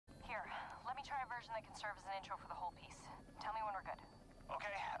I can serve as an intro for the whole piece. Tell me when we're good. Okay,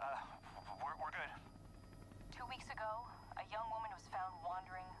 we're good. 2 weeks ago, a young woman was found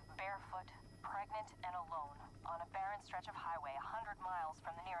wandering, barefoot, pregnant, and alone on a barren stretch of highway 100 miles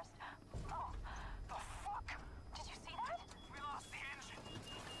from the nearest... Oh, The fuck? did you see that? We lost the engine.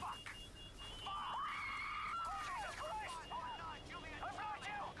 Fuck. Fuck. Oh, Jesus Christ! Oh, no, Juliet. I've got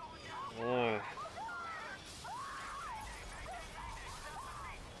you! Going down.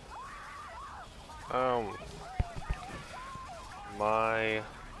 My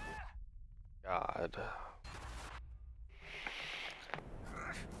God.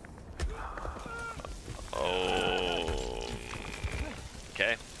 Oh.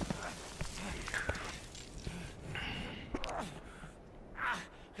 Okay.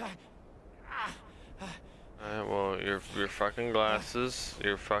 Alright, well, your fucking glasses.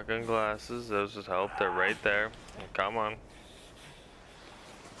 Your fucking glasses. Those would help. They're right there. Come on.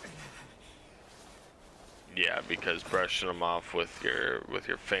 Yeah, because brushing them off with your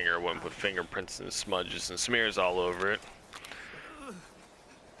finger wouldn't put fingerprints and smudges and smears all over it.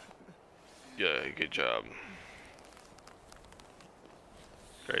 Yeah, good job.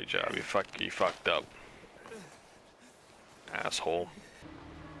 Great job. You fucked up. Asshole.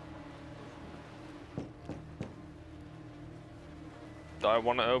 Do I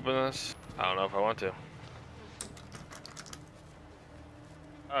want to open this? I don't know if I want to.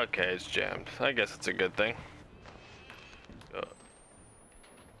 Okay, it's jammed. I guess it's a good thing.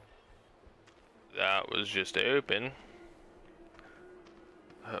 That was just open.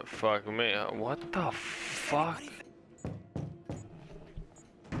 Fuck me. What the fuck?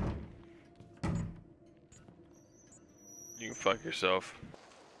 You can fuck yourself.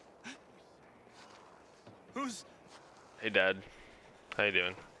 Who's... Hey, Dad. How you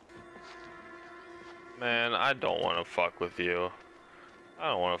doing? Man, I don't want to fuck with you. I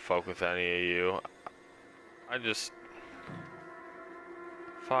don't want to fuck with any of you. I just...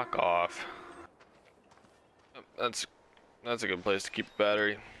 Fuck off. That's a good place to keep a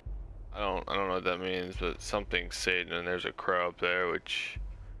battery. I don't know what that means, but something's Satan and there's a crow up there, which...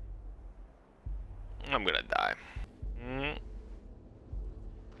 I'm gonna die.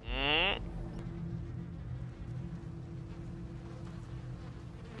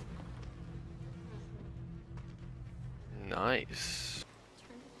 Nice.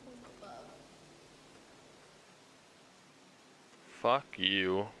 Fuck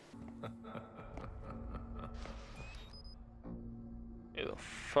you. Who the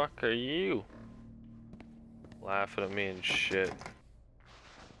fuck are you? Laughing at me and shit.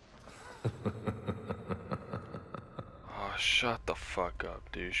 Oh, shut the fuck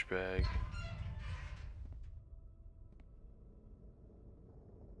up, douchebag.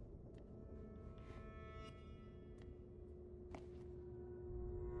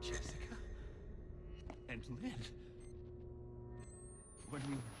 Jessica? And Lynn? When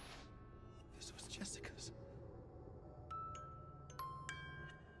we were... This was Jessica's.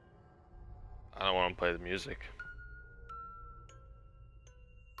 I don't want to play the music.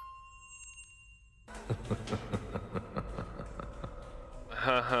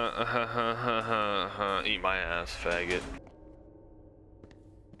 Eat my ass, faggot.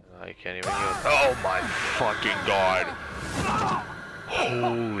 I can't even go. Oh my fucking god!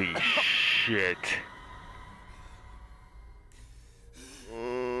 Holy shit!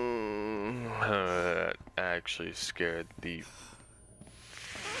 That actually scared the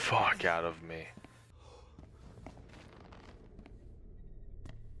fuck out of me.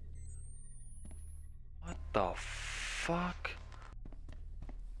 What the fuck?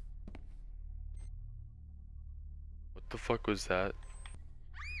 What the fuck was that?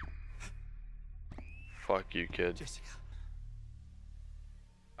 Fuck you, kid. Jessica.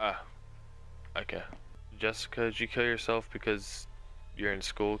 Ah. Okay. Jessica, did you kill yourself because you're in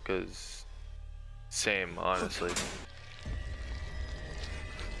school? Cause same, honestly.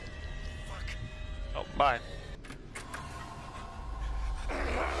 Oh, bye.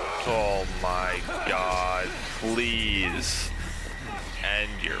 Oh my god, please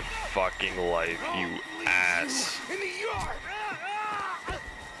end your fucking life, you ass. In the yard!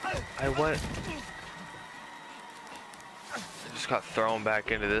 I went. I just got thrown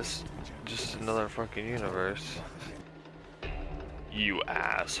back into this. Just another fucking universe. You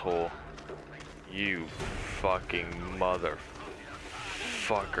asshole. You fucking motherfucker.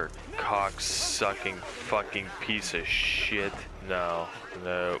 Cock-sucking fucking piece of shit. No.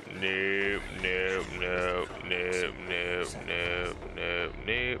 Nope. Nope. Nope. Nope. Nope. Nope. Nope. Nope. Nope.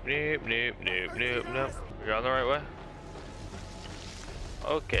 Nope. Nope. Nope. Nope. Nope. We on the right way?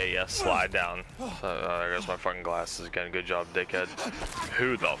 Okay, yeah, slide down. There goes my fucking glasses again. Good job, dickhead.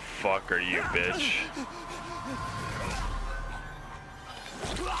 Who the fuck are you, bitch?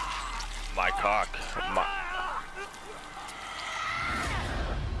 My cock.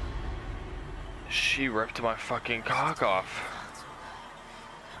 She ripped my fucking cock off.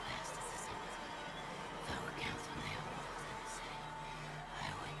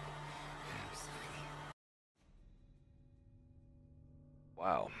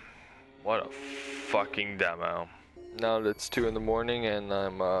 Wow. What a fucking demo. Now that it's 2 in the morning and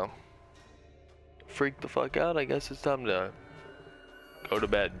I'm freaked the fuck out, I guess it's time to go to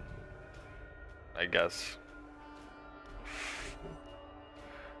bed. I guess.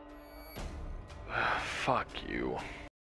 Fuck you.